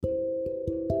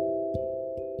Peace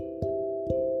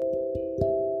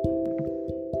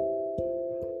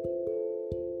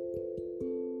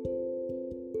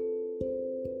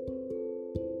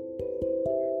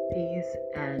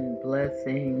and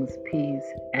blessings, peace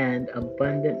and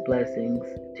abundant blessings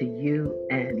to you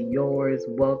and yours.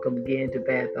 Welcome again to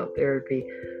Bad Thought Therapy.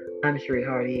 I'm Sheree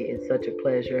Hardy. It's such a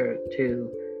pleasure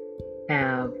to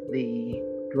have the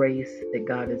grace that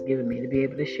God has given me to be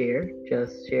able to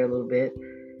just share a little bit.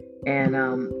 And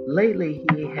lately,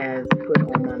 He has put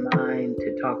on my mind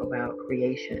to talk about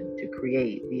creation, to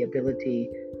create, the ability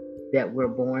that we're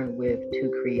born with to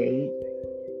create.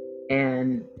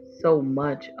 And so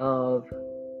much of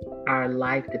our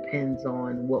life depends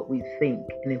on what we think.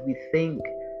 And if we think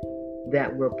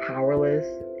that we're powerless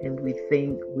and we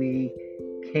think we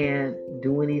can't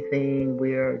do anything,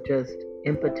 we're just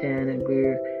impotent and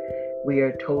we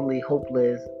are totally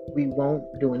hopeless, we won't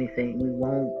do anything. We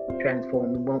won't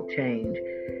transform. We won't change.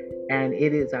 And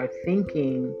it is our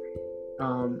thinking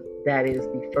that is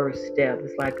the first step.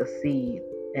 It's like a seed,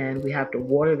 and we have to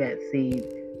water that seed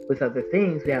with other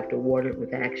things. We have to water it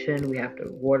with action. We have to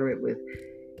water it with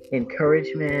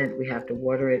encouragement. We have to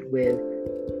water it with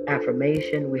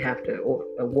affirmation. We have to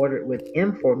water it with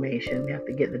information. We have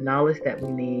to get the knowledge that we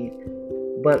need.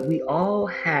 But we all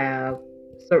have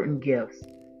certain gifts.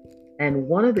 And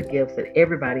one of the gifts that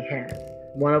everybody has,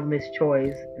 one of them is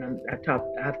choice. And I've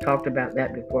talked about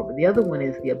that before. But the other one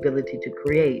is the ability to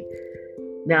create.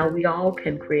 Now, we all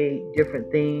can create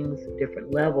different things,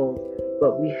 different levels,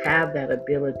 but we have that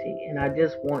ability. And I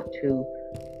just want to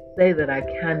say that I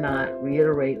cannot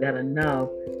reiterate that enough,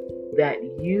 that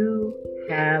you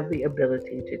have the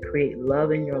ability to create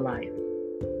love in your life.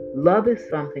 Love is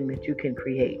something that you can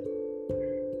create.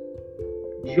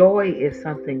 Joy is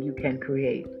something you can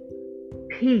create.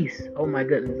 Peace, oh my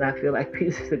goodness, I feel like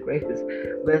peace is the greatest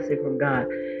blessing from God.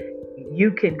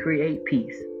 You can create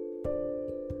peace.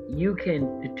 You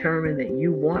can determine that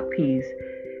you want peace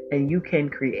and you can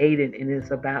create it. And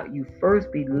it's about you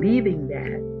first believing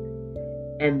that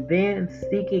and then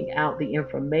seeking out the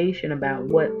information about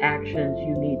what actions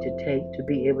you need to take to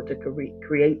be able to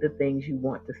create the things you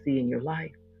want to see in your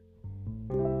life.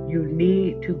 You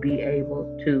need to be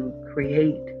able to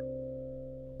create.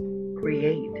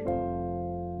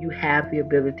 You have the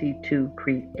ability to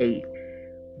create.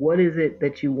 What is it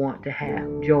that you want to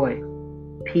have? Joy,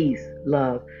 peace,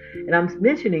 love. And I'm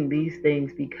mentioning these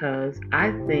things because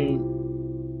I think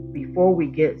before we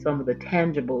get some of the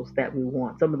tangibles that we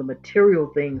want, some of the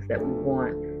material things that we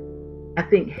want, I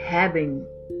think having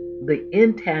the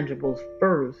intangibles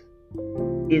first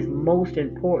is most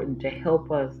important to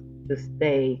help us to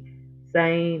stay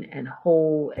sane and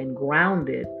whole and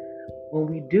grounded when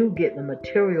we do get the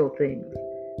material things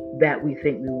that we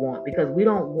think we want, because we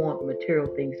don't want material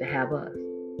things to have us.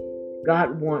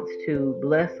 God wants to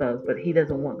bless us, but He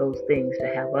doesn't want those things to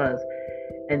have us.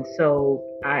 And so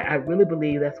I really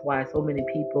believe that's why so many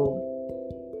people,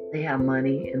 they have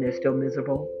money and they're still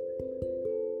miserable.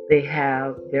 They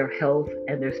have their health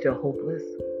and they're still hopeless.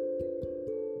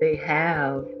 They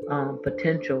have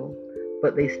potential,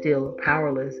 but they still are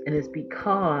powerless. And it's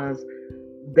because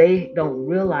they don't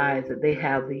realize that they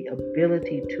have the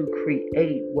ability to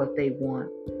create what they want.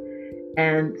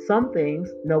 And some things,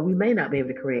 no, we may not be able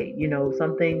to create.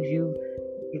 Some things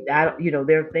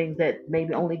there are things that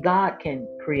maybe only God can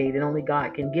create and only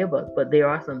God can give us. But there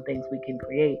are some things we can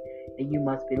create, and you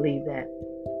must believe that.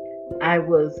 I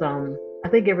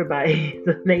think everybody,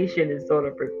 the nation is sort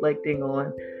of reflecting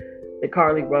on the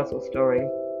Carly Russell story,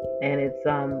 and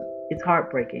it's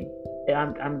heartbreaking.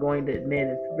 I'm going to admit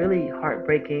it's really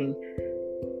heartbreaking,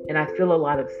 and I feel a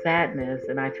lot of sadness,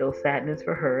 and I feel sadness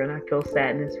for her, and I feel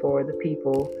sadness for the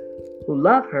people who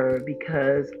love her,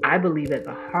 because I believe at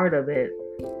the heart of it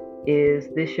is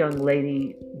this young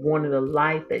lady wanted a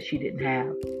life that she didn't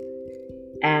have.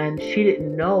 And she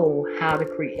didn't know how to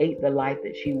create the life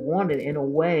that she wanted in a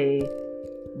way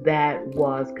that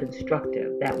was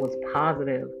constructive, that was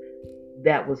positive,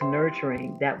 that was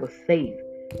nurturing, that was safe.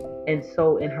 And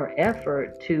so in her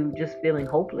effort to just feeling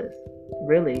hopeless,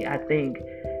 really, I think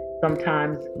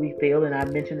sometimes we feel, and I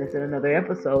mentioned this in another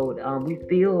episode, we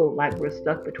feel like we're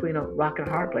stuck between a rock and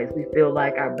a hard place. We feel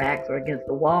like our backs are against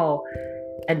the wall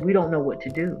and we don't know what to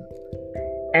do.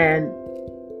 And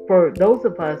for those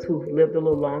of us who've lived a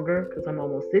little longer, because I'm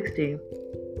almost 60,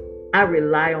 I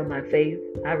rely on my faith.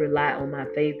 I rely on my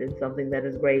faith in something that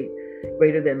is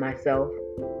greater than myself,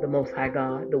 the Most High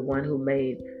God, the one who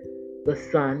made the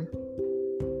sun,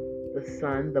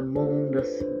 the moon, the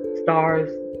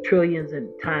stars, trillions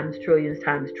times trillions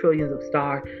of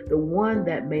stars, the one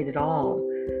that made it all.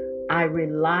 I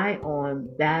rely on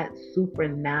that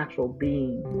supernatural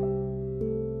being,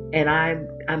 and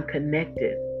I'm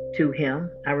connected to him.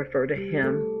 I refer to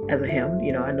him as a him.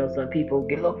 I know some people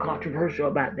get a little controversial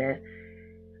about that,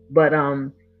 but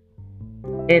and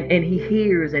he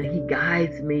hears and he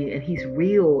guides me, and he's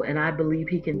real, and I believe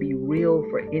he can be real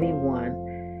for anyone.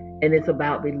 And it's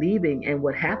about believing. And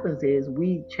what happens is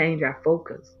we change our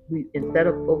focus. We, instead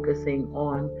of focusing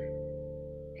on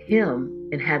him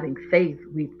and having faith,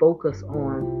 we focus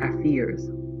on our fears.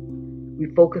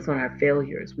 We focus on our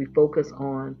failures. We focus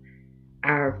on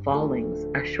our fallings,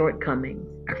 our shortcomings,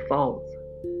 our faults.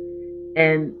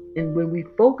 And when we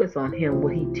focus on him,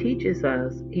 what he teaches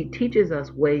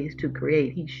us ways to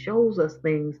create. He shows us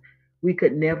things we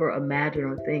could never imagine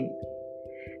or think.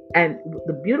 And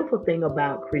the beautiful thing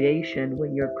about creation,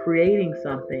 when you're creating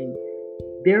something,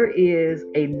 there is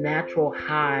a natural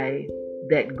high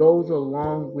that goes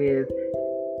along with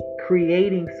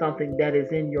creating something that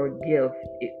is in your gift,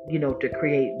 to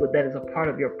create, but that is a part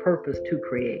of your purpose to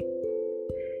create.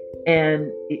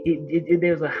 And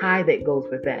there's a high that goes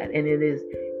with that, and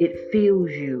it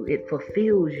fills you, it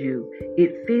fulfills you,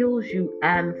 it fills you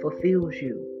and fulfills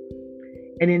you,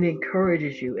 and it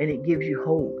encourages you, and it gives you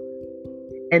hope.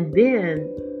 And then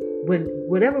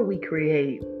whatever we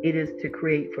create, it is to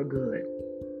create for good.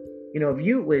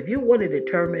 If you want to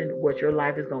determine what your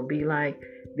life is going to be like,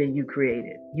 then you create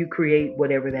it. You create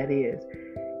whatever that is.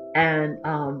 And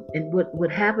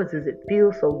what happens is it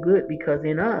feels so good because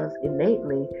in us,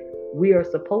 innately, we are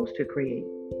supposed to create.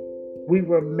 We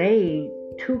were made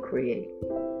to create.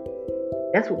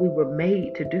 That's what we were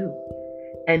made to do.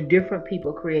 And different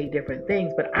people create different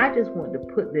things. But I just want to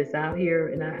put this out here,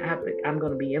 and I'm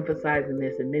going to be emphasizing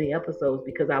this in many episodes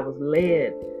because I was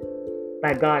led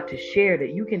by God to share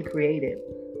that you can create it.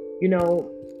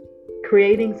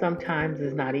 Creating sometimes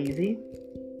is not easy,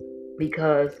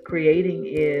 because creating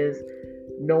is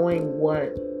knowing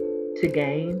what to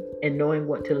gain and knowing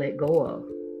what to let go of.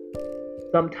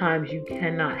 Sometimes you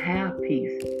cannot have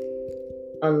peace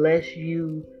unless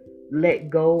you let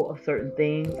go of certain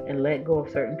things and let go of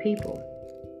certain people.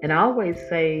 And I always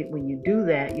say, when you do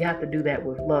that, you have to do that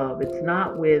with love. It's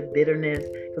not with bitterness,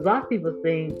 because a lot of people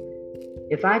think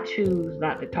if I choose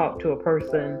not to talk to a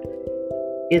person,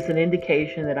 it's an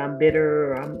indication that I'm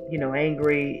bitter or I'm,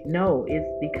 angry. No, it's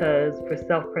because for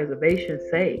self-preservation's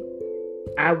sake,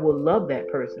 I will love that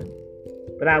person,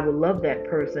 but I will love that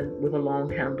person with a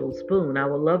long-handled spoon. I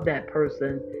will love that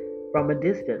person from a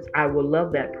distance. I will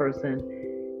love that person,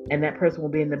 and that person will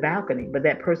be in the balcony, but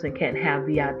that person can't have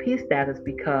VIP status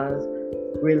because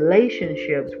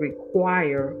relationships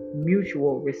require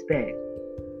mutual respect.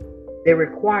 They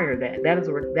require that. That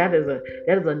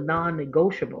is a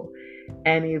non-negotiable.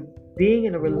 And if being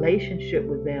in a relationship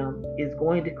with them is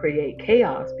going to create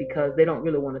chaos because they don't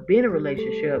really want to be in a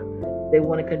relationship, they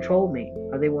want to control me,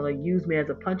 or they want to use me as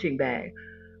a punching bag,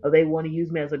 or they want to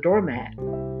use me as a doormat.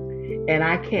 And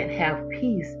I can't have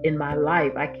peace in my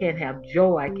life. I can't have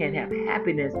joy. I can't have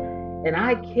happiness. And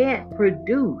I can't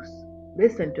produce.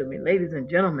 Listen to me, ladies and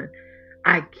gentlemen.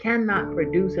 I cannot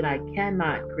produce and I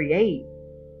cannot create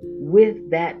with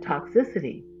that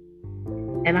toxicity.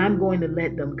 And I'm going to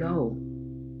let them go.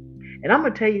 And I'm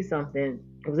going to tell you something.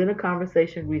 I was in a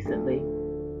conversation recently,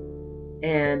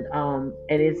 and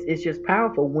it's just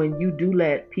powerful. When you do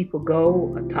let people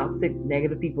go, toxic,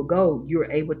 negative people go,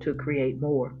 you're able to create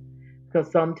more.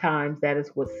 Because sometimes that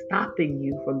is what's stopping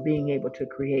you from being able to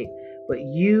create. But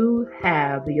you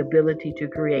have the ability to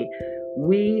create.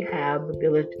 We have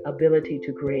the ability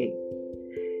to create.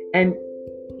 And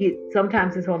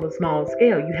sometimes it's on a small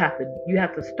scale. You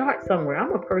have to start somewhere.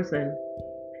 I'm a person,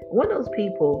 one of those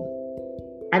people.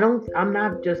 I'm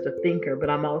not just a thinker, but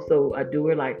I'm also a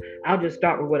doer. Like, I'll just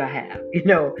start with what I have,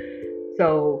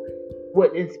 So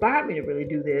what inspired me to really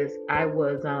do this, I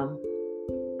was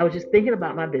just thinking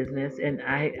about my business, and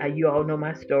you all know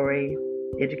my story.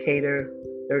 Educator,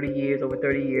 over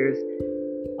 30 years.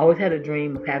 Always had a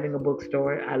dream of having a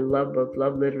bookstore. I love books,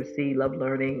 love literacy, love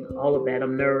learning, all of that.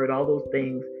 I'm a nerd, all those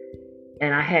things.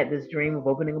 And I had this dream of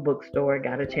opening a bookstore.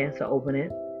 Got a chance to open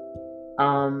it.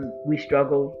 We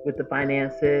struggled with the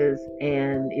finances,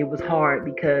 and it was hard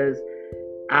because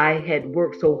I had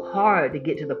worked so hard to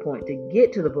get to the point to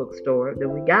get to the bookstore.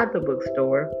 Then we got the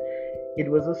bookstore. It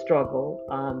was a struggle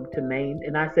to maintain.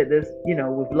 And I said this,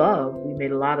 with love, we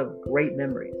made a lot of great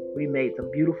memories. We made some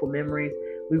beautiful memories.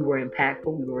 We were impactful.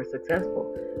 We were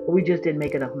successful. But we just didn't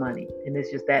make enough money. And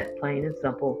it's just that plain and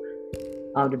simple,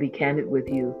 to be candid with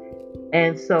you.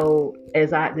 And so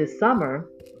this summer,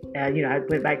 I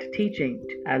went back to teaching.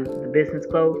 The business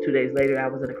closed. 2 days later, I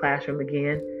was in a classroom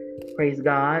again. Praise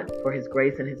God for His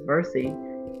grace and His mercy.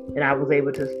 And I was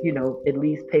able to, at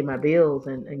least pay my bills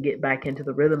and get back into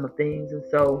the rhythm of things. And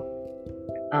so,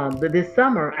 but this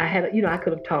summer I had, I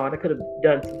could have taught, I could have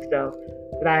done some stuff,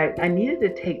 but I needed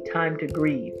to take time to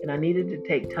grieve, and I needed to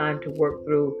take time to work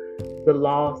through the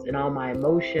loss and all my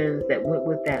emotions that went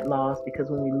with that loss. Because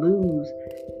when we lose,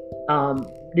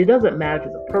 it doesn't matter if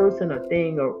it's a person or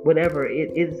thing or whatever,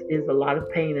 it is a lot of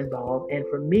pain involved. And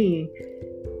for me,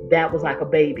 that was like a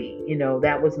baby,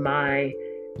 that was my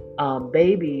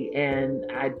baby, and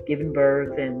I'd given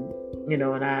birth, and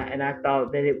and I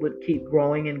thought that it would keep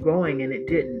growing and growing, and it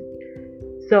didn't.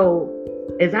 So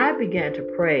as I began to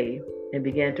pray and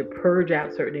began to purge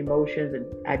out certain emotions and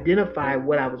identify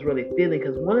what I was really feeling,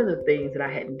 because one of the things that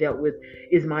I hadn't dealt with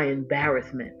is my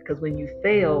embarrassment. Because when you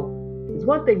fail, it's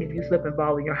one thing if you slip and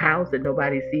fall in your house and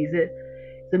nobody sees it.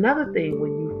 It's another thing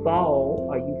when you fall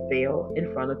or you fail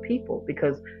in front of people,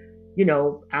 because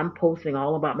I'm posting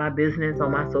all about my business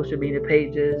on my social media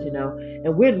pages,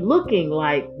 and we're looking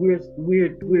like we're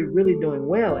really doing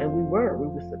well, and we were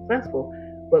successful,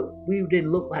 but we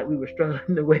didn't look like we were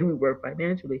struggling the way we were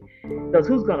financially. Because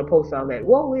who's going to post all that?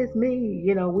 Whoa, it's me.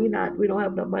 We don't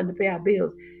have enough money to pay our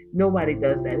bills. Nobody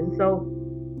does that. And so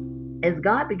as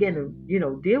God began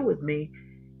to, deal with me,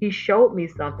 He showed me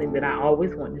something that I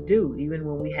always wanted to do, even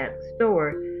when we had the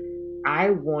store.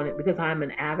 I wanted, because I'm an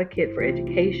advocate for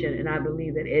education, and I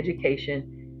believe that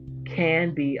education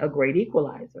can be a great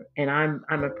equalizer. And I'm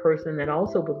a person that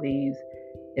also believes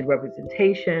in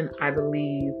representation. I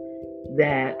believe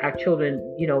that our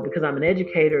children, because I'm an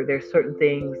educator, there's certain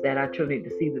things that our children need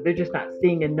to see that they're just not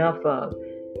seeing enough of.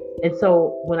 And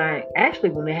so when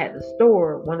they had the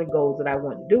store, one of the goals that I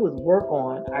wanted to do was work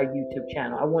on our YouTube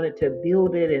channel. I wanted to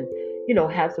build it and,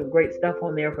 have some great stuff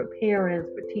on there for parents,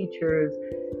 for teachers,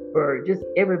 for just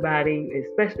everybody,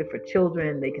 especially for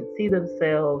children. They can see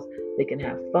themselves, they can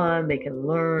have fun, they can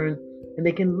learn, and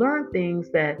they can learn things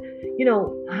that,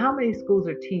 how many schools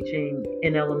are teaching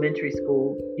in elementary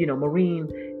school, marine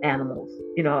animals.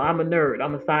 I'm a nerd.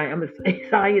 I'm a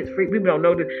science freak. People don't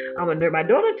know that I'm a nerd. My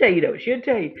daughter will tell you though. She'll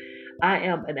tell you I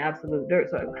am an absolute nerd.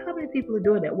 So how many people are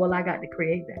doing that? Well, I got to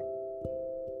create that.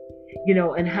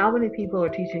 And how many people are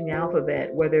teaching the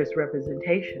alphabet where there's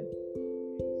representation?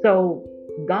 So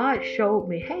God showed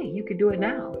me, hey, you can do it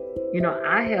now.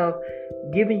 I have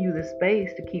given you the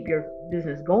space to keep your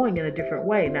business going in a different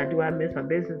way. Now, do I miss my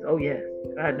business? Oh, yes.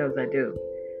 God knows I do.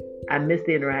 I miss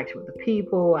the interaction with the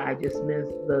people. I just miss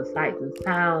the sights and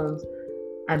sounds.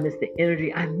 I miss the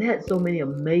energy. I met so many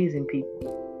amazing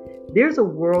people. There's a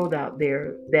world out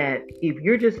there that if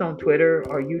you're just on Twitter,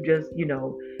 or you just,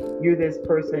 you're this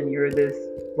person, you're this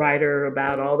writer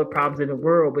about all the problems in the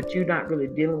world, but you're not really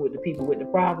dealing with the people with the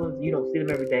problems. You don't see them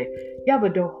every day. You have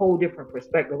a whole different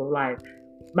perspective of life.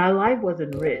 My life was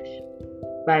enriched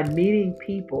by meeting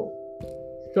people,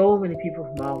 so many people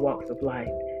from all walks of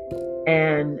life.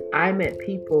 And I met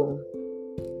people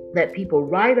that people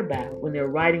write about when they're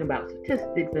writing about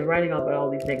statistics and writing about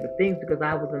all these negative things, because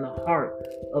I was in the heart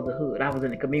of the hood. I was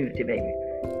in the community, baby.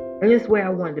 And it's where I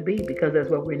wanted to be, because that's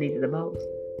what we needed the most.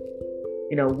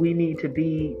 We need to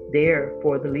be there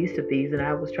for the least of these. And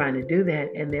I was trying to do that.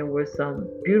 And there were some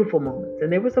beautiful moments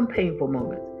and there were some painful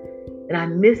moments. And I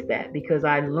missed that because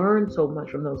I learned so much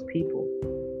from those people.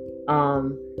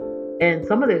 And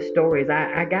some of their stories,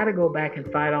 I got to go back and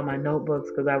find all my notebooks,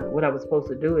 because what I was supposed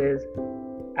to do is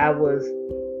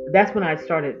that's when I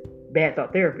started Bad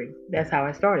Thought Therapy. That's how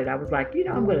I started. I was like,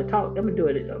 I'm going to talk, I'm going to do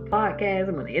it in a podcast.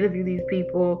 I'm going to interview these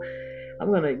people. I'm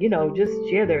going to, just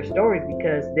share their stories,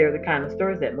 because they're the kind of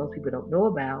stories that most people don't know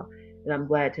about. And I'm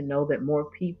glad to know that more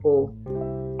people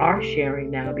are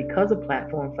sharing now because of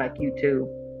platforms like YouTube.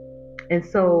 And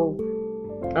so,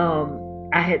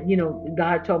 I had,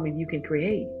 God told me you can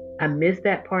create. I missed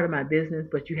that part of my business,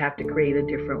 but you have to create a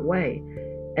different way.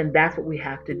 And that's what we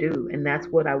have to do. And that's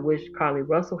what I wish Carlee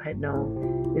Russell had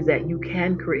known, is that you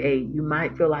can create. You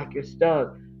might feel like you're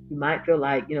stuck. You might feel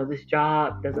like, this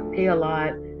job doesn't pay a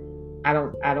lot. I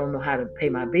don't know how to pay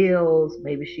my bills.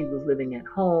 Maybe she was living at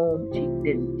home. She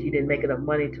didn't make enough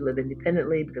money to live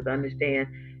independently, because I understand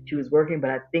she was working, but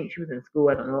I think she was in school.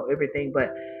 I don't know everything,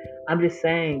 but I'm just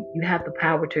saying you have the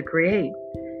power to create.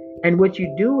 And what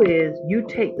you do is you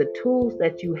take the tools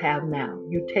that you have now.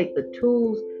 You take the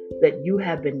tools that you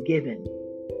have been given,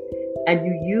 and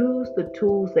you use the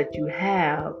tools that you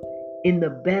have in the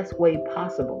best way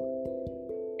possible.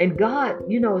 And God,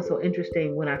 it's so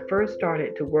interesting. When I first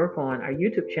started to work on our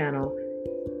YouTube channel,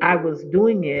 I was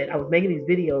doing it. I was making these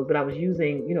videos, but I was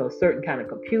using, a certain kind of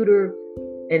computer,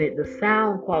 and the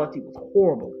sound quality was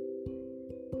horrible.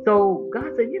 So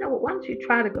God said, why don't you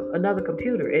try another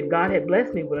computer? And God had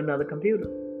blessed me with another computer.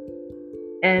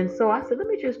 And so I said, let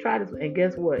me just try this. And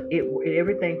guess what?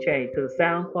 Everything changed because the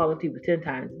sound quality was 10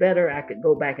 times better. I could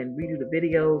go back and redo the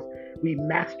videos. We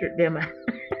mastered them. I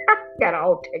got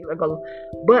all technical.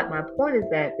 But my point is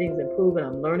that things improve and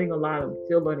I'm learning a lot. I'm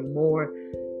still learning more.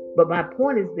 But my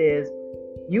point is this: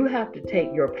 you have to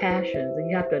take your passions and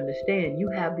you have to understand you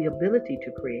have the ability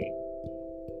to create.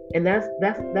 And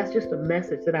that's just a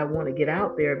message that I want to get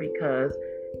out there, because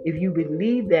if you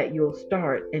believe that, you'll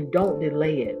start and don't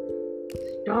delay it.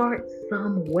 Start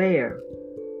somewhere.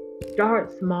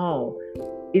 Start small.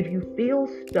 If you feel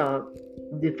stuck,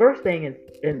 the first thing is,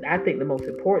 and I think the most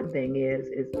important thing is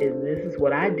this is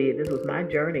what I did. This was my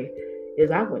journey.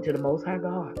 Is I went to the Most High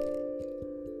God.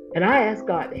 And I asked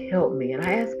God to help me, and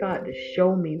I asked God to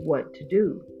show me what to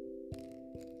do.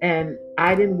 And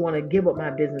I didn't want to give up my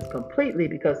business completely,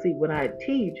 because see, when I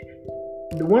teach,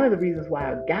 one of the reasons why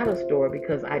I got a store,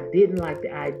 because I didn't like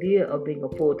the idea of being a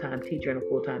full-time teacher and a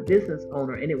full-time business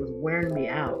owner, and it was wearing me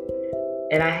out.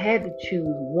 And I had to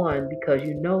choose one, because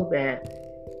you know that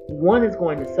one is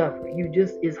going to suffer.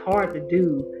 It's hard to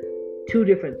do two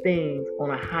different things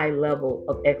on a high level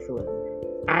of excellence.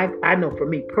 I know for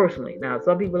me personally. Now,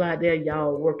 some people out there,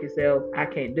 y'all work yourselves. I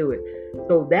can't do it.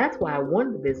 So that's why I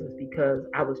wanted the business, because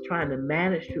I was trying to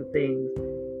manage through things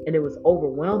and it was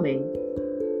overwhelming.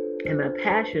 And my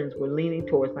passions were leaning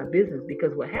towards my business,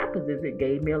 because what happens is it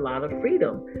gave me a lot of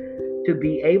freedom to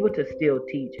be able to still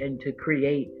teach and to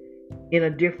create in a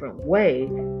different way.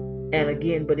 And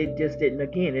again, but it just didn't,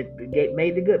 it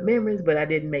made the good memories, but I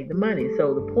didn't make the money.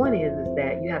 So the point is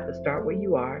that you have to start where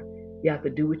you are. You have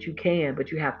to do what you can, but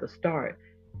you have to start.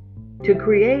 To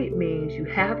create means you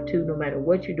have to, no matter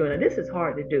what you're doing. And this is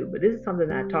hard to do, but this is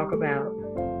something I talk about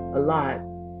a lot.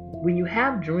 When you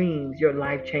have dreams, your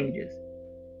life changes.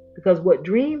 Because what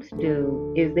dreams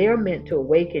do is they're meant to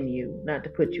awaken you, not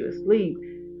to put you asleep.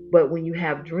 But when you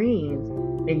have dreams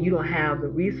and you don't have the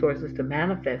resources to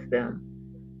manifest them,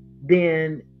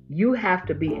 then you have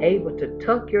to be able to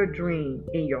tuck your dream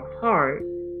in your heart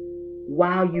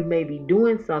while you may be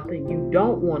doing something you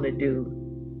don't want to do,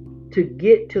 to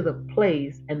get to the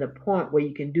place and the point where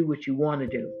you can do what you want to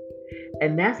do.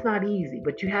 And that's not easy,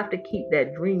 but you have to keep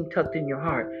that dream tucked in your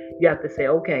heart. You have to say,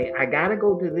 okay, I got to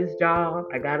go to this job.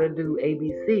 I got to do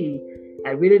ABC.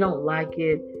 I really don't like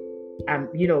it.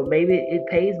 Maybe it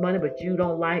pays money, but you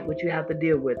don't like what you have to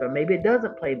deal with. Or maybe it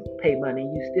doesn't pay money.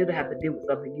 You still have to deal with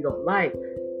something you don't like.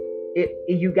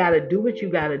 You got to do what you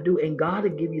got to do, and God will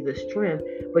give you the strength,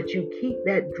 but you keep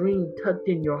that dream tucked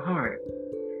in your heart.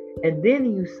 And then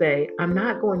you say, I'm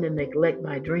not going to neglect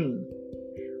my dream.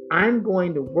 I'm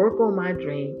going to work on my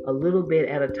dream a little bit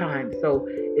at a time. So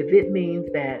if it means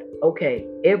that, okay,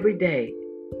 every day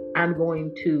I'm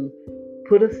going to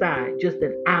put aside just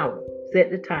an hour, set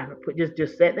the timer,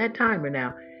 just set that timer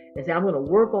now and say, I'm going to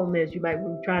work on this. You might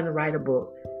be trying to write a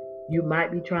book. You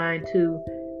might be trying to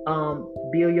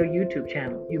build your YouTube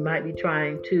channel. You might be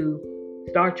trying to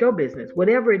start your business,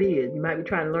 whatever it is. You might be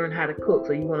trying to learn how to cook.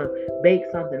 So you want to bake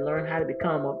something, learn how to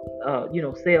become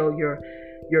sell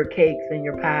your cakes and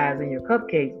your pies and your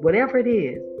cupcakes, whatever it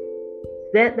is.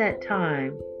 Set that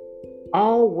time.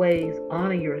 Always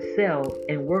honor yourself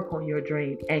and work on your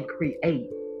dream and create.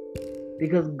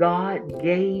 Because God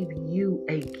gave you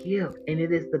a gift, and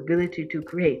it is the ability to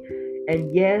create.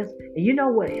 And yes, and you know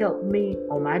what helped me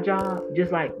on my job,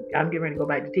 just like I'm getting ready to go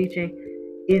back to teaching,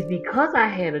 is because I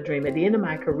had a dream at the end of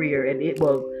my career, and it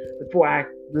was before I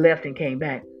left and came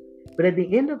back. But at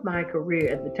the end of my career,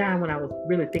 at the time when I was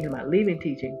really thinking about leaving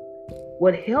teaching,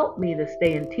 what helped me to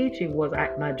stay in teaching was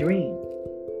my dream.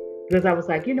 Because I was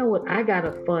like, you know what, I got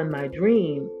to fund my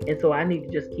dream. And so I need to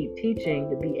just keep teaching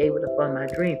to be able to fund my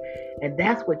dream. And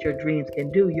that's what your dreams can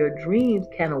do. Your dreams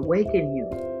can awaken you.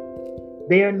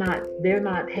 They're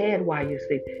not had while you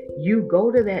sleep. You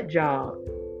go to that job.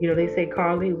 They say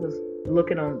Carly was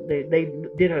looking on, they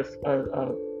did a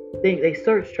thing. They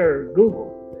searched her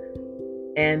Google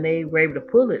and they were able to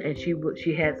pull it. And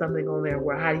she had something on there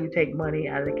where, how do you take money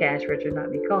out of the cash register and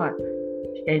not be caught?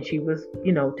 And she was,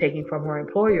 taking from her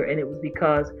employer. And it was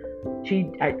because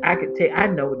I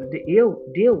know what the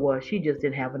deal was. She just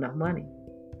didn't have enough money.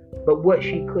 But what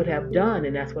she could have done,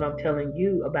 and that's what I'm telling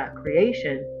you about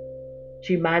creation,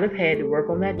 she might have had to work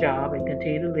on that job and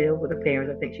continue to live with her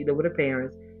parents. I think she lived with her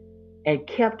parents and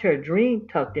kept her dream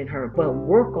tucked in her, but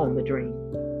work on the dream.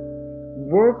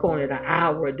 Work on it an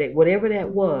hour a day, whatever that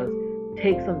was.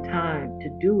 Take some time to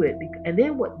do it. And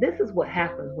then this is what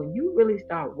happens when you really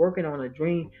start working on a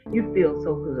dream. You feel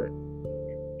so good.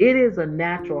 It is a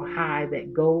natural high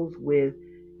that goes with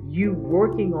you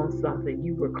working on something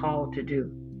you were called to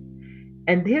do.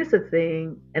 And here's the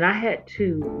thing, and I had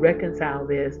to reconcile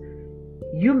this.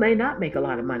 You may not make a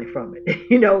lot of money from it.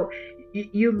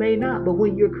 You may not, but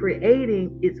when you're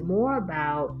creating, it's more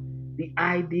about the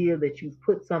idea that you've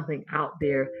put something out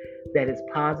there that is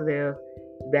positive,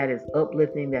 that is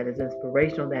uplifting, that is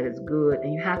inspirational, that is good.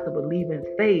 And you have to believe in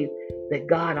faith that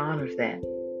God honors that.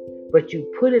 But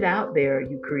you put it out there,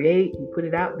 you create, you put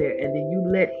it out there, and then you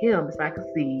let Him, it's like a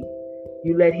seed,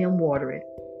 you let Him water it,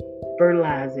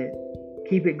 fertilize it,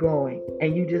 keep it growing,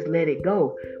 and you just let it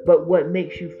go. But what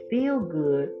makes you feel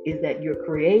good is that you're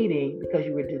creating, because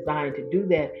you were designed to do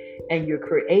that, and you're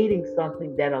creating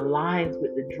something that aligns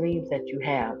with the dreams that you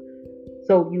have.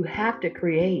 So you have to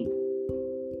create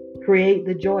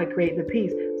the joy, create the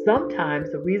peace.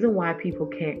 Sometimes the reason why people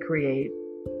can't create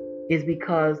is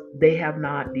because they have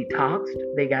not detoxed.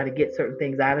 They got to get certain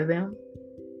things out of them.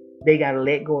 They got to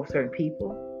let go of certain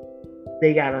people.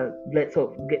 They got to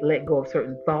let go of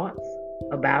certain thoughts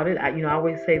about it. I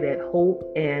always say that hope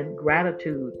and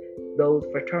gratitude, those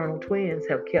fraternal twins,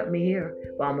 have kept me here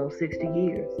for almost 60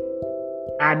 years.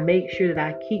 I make sure that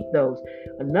I keep those.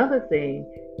 Another thing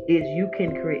is you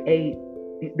can create,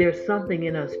 there's something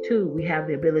in us too. We have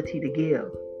the ability to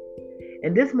give.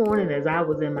 And this morning, as I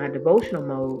was in my devotional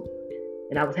mode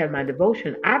and I was having my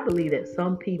devotion, I believe that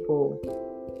some people,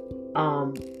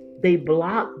 they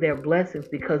block their blessings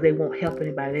because they won't help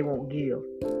anybody. They won't give.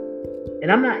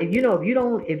 And I'm not, if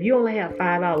you only have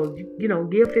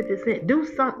 $5, give 50 cents, do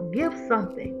something, give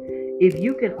something. If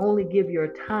you can only give your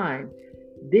time,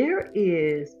 there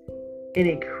is an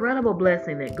incredible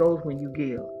blessing that goes when you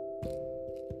give.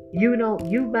 You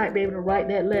might be able to write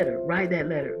that letter.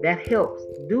 That helps.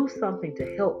 Do something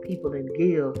to help people and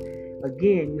give.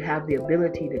 Again, you have the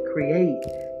ability to create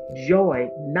joy,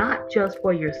 not just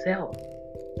for yourself,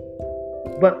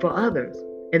 but for others.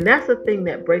 And that's the thing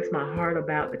that breaks my heart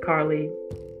about the Carly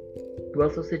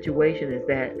Russell situation, is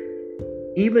that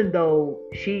even though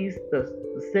she's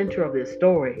the center of this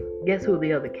story, guess who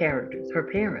the other characters? Her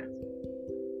parents.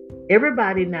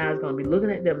 Everybody now is going to be looking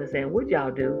at them and saying, what'd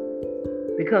y'all do?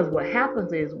 Because what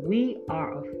happens is we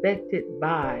are affected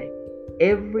by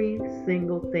every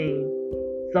single thing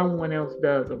someone else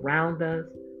does around us,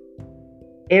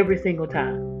 every single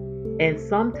time. And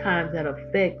sometimes that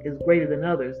effect is greater than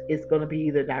others. It's going to be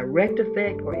either direct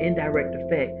effect or indirect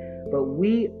effect. But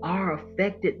we are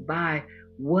affected by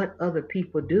what other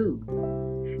people do.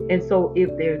 And so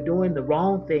if they're doing the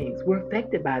wrong things, we're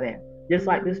affected by that. Just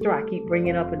like this story I keep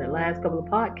bringing up in the last couple of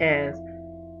podcasts,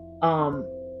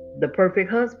 the perfect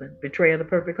husband, betrayal of the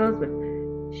perfect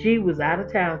husband. She was out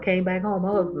of town, came back home.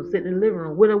 Her husband was sitting in the living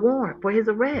room with a warrant for his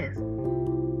arrest.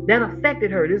 That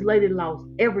affected her. This lady lost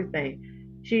everything.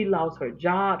 She lost her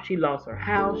job. She lost her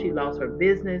house. She lost her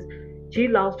business. She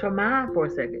lost her mind for a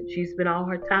second. She spent all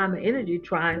her time and energy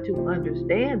trying to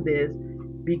understand this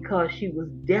because she was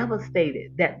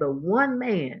devastated that the one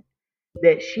man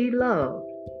that she loved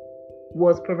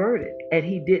was perverted and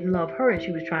he didn't love her, and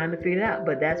she was trying to figure it out.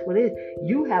 But that's what it is.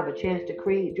 You have a chance to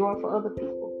create joy for other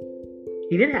people.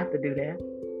 He didn't have to do that.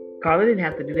 Carly didn't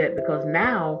have to do that, because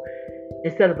now,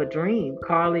 instead of a dream,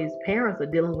 Carly's parents are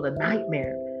dealing with a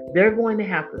nightmare. They're going to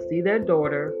have to see their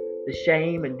daughter, the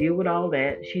shame, and deal with all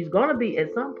that. She's going to be,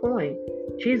 at some point,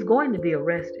 she's going to be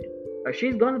arrested, or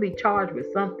she's going to be charged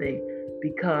with something,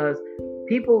 because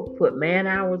people put man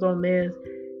hours on this.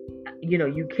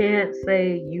 You can't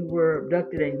say you were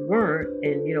abducted and you weren't,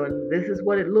 and this is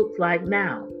what it looks like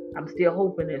now. I'm still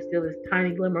hoping there's still this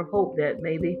tiny glimmer of hope that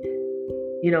maybe,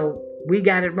 we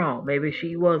got it wrong. Maybe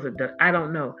she was abducted. I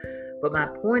don't know. But my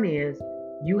point is,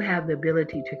 you have the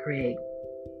ability to create.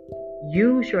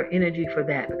 Use your energy for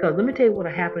that. Because let me tell you what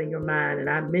will happen in your mind, and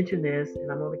I mentioned this,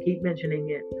 and I'm going to keep mentioning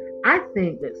it. I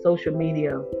think that social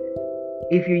media,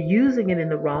 if you're using it in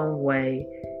the wrong way,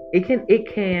 it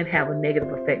can have a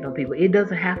negative effect on people. It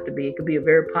doesn't have to be. It could be a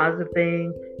very positive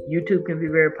thing. YouTube can be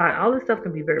very positive. All this stuff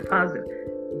can be very positive.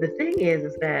 The thing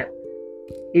is that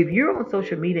if you're on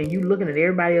social media and you're looking at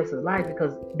everybody else's life,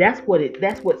 because that's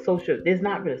what social, it's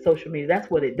not really social media, that's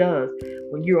what it does.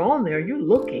 When you're on there, you're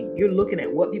looking at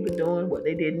what people are doing, what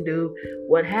they didn't do,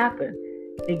 what happened.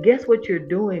 And guess what you're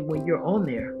doing when you're on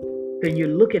there? Then you're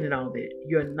looking at all this.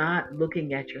 You're not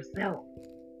looking at yourself.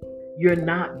 You're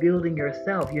not building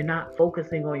yourself. You're not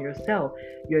focusing on yourself.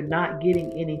 You're not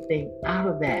getting anything out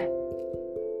of that.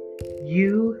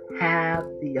 You have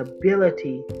the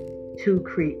ability to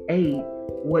create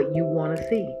what you want to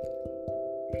see.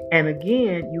 And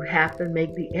again, you have to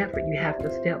make the effort. You have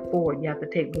to step forward. You have to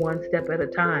take one step at a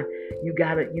time. I'm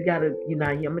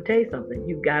gonna tell you something.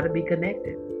 You gotta be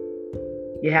connected.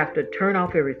 You have to turn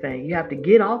off everything. You have to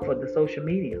get off of the social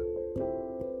media.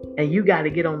 And you got to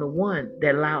get on the one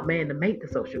that allowed man to make the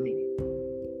social media.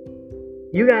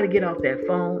 You got to get off that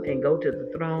phone and go to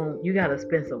the throne. You got to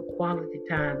spend some quality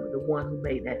time with the one who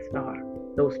made that star,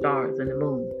 those stars and the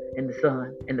moon and the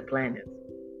sun and the planets,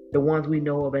 the ones we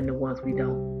know of and the ones we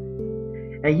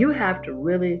don't. And you have to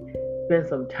really spend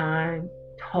some time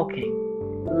talking,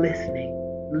 listening,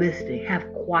 have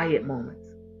quiet moments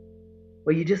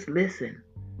where you just listen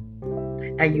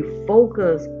and you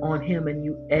focus on him, and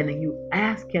you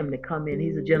ask him to come in.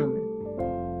 He's a gentleman.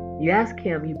 You ask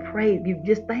him, you pray, you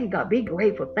just thank God, be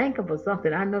grateful, thank him for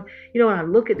something. I know, when I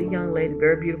look at the young lady,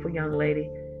 very beautiful young lady,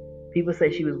 people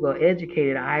say she was well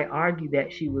educated. I argue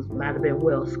that she might have been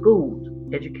well schooled.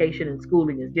 Education and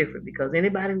schooling is different, because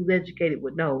anybody who's educated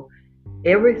would know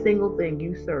every single thing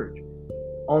you search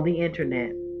on the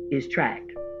internet is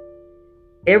tracked.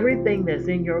 Everything that's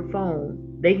in your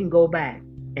phone, they can go back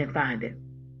and find it.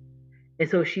 And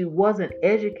so she wasn't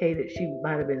educated, she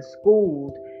might have been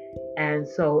schooled. And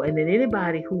then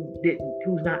anybody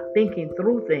who's not thinking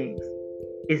through things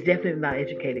is definitely not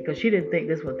educated, because she didn't think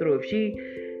this one through. If she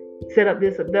set up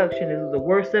this abduction, it was the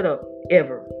worst setup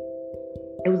ever.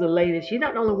 It was a lady, she's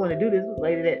not the only one to do this, it was a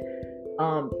lady that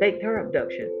faked her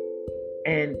abduction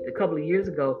and a couple of years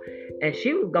ago, and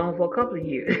she was gone for a couple of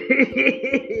years.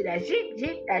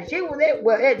 she was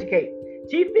well educated.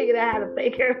 She figured out how to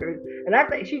fake hers, and I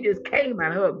think she just came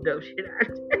out of her abduction.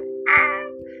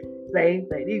 Same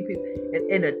thing. These people,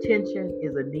 and attention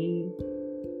is a need,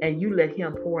 and you let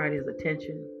him pour out his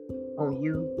attention on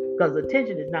you, because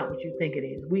attention is not what you think it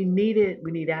is. We need it.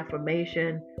 We need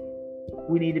affirmation.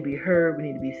 We need to be heard. We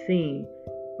need to be seen.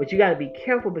 But you got to be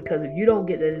careful, because if you don't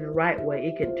get that in the right way,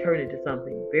 it can turn into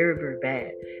something very, very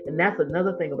bad. And that's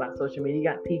another thing about social media. You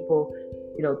got people,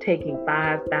 taking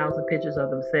 5,000 pictures of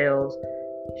themselves,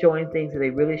 showing things that they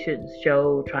really shouldn't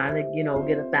show, trying to,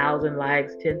 get 1,000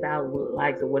 likes, 10,000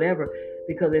 likes or whatever,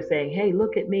 because they're saying, hey,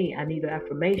 look at me, I need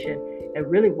affirmation. And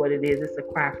really what it is, it's a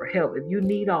cry for help. If you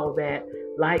need all that,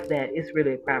 like that, it's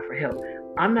really a cry for help.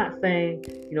 I'm not saying,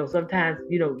 sometimes,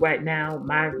 right now,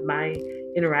 my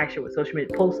interaction with social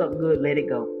media, post something good, let it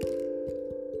go.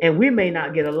 And we may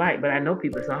not get a like, but I know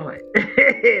people saw it.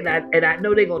 and I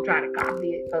know they're going to try to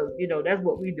copy it, because, that's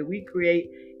what we do. We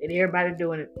create, and everybody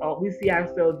doing it. We see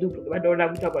ourselves duplicated. My daughter and I,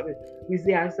 we talk about this. We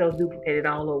see ourselves duplicated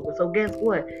all over. So guess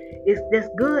what? That's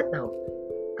good,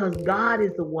 though, because God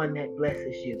is the one that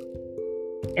blesses you.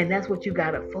 And that's what you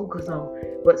got to focus on.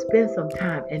 But spend some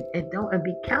time and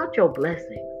count your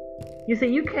blessings. You see,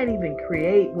 you can't even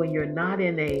create when you're not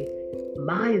in a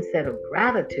mindset of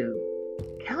gratitude.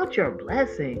 Count your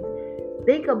blessings.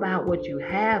 Think about what you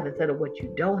have instead of what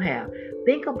you don't have.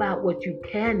 Think about what you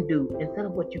can do instead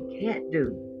of what you can't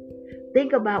do.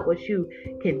 Think about what you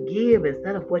can give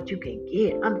instead of what you can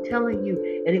get. I'm telling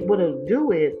you, and what it'll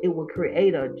do is it will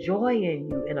create a joy in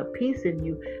you and a peace in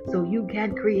you, so you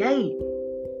can create.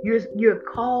 You're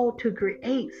called to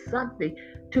create something,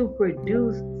 to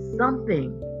produce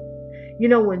something.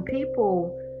 When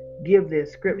people give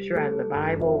this scripture out of the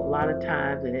Bible, a lot of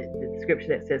times, and it's a scripture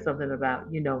that says something about,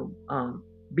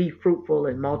 be fruitful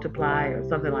and multiply or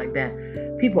something like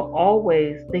that. People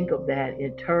always think of that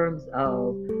in terms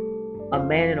of a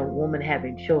man and a woman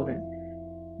having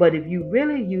children. But if you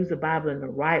really use the Bible in the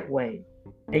right way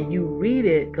and you read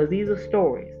it, because these are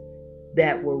stories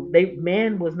that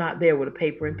man was not there with a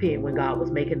paper and pen when God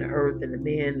was making the earth and the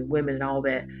men and women and all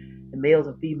that, the males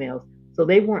and females. So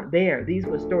they weren't there. These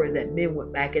were stories that men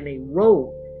went back and they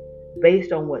wrote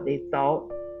based on what they thought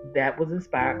that was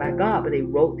inspired by God, but they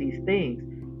wrote these things.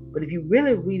 But if you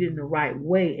really read it in the right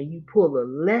way and you pull the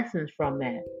lessons from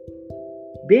that,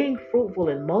 being fruitful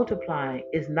and multiplying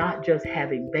is not just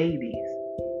having babies.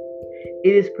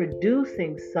 It is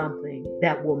producing something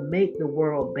that will make the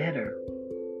world better,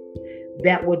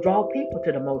 that will draw people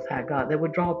to the Most High God, that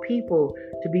will draw people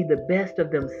to be the best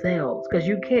of themselves. Because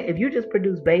if you just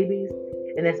produce babies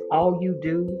and that's all you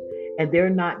do, and they're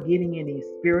not getting any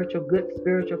good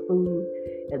spiritual food,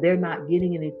 and they're not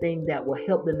getting anything that will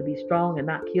help them to be strong and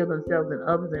not kill themselves and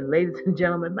others. And ladies and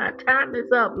gentlemen, my time is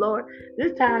up, Lord.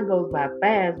 This time goes by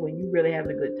fast when you're really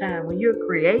having a good time. When you're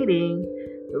creating,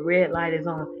 the red light is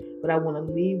on. But I want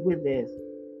to leave with this.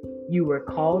 You were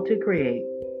called to create.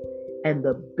 And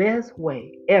the best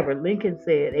way ever, Abraham Lincoln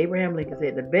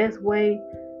said, the best way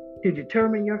to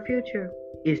determine your future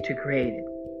is to create it.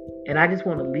 And I just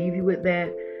want to leave you with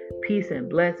that. Peace and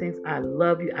blessings. I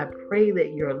love you. I pray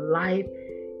that your life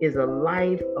is a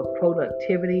life of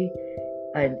productivity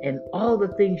and all the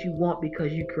things you want,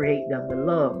 because you create them. The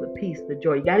love, the peace, the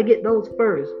joy. You got to get those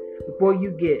first before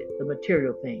you get the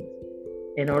material things,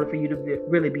 in order for you to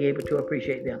really be able to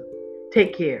appreciate them.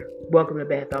 Take care. Welcome to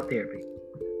Bad Thought Therapy.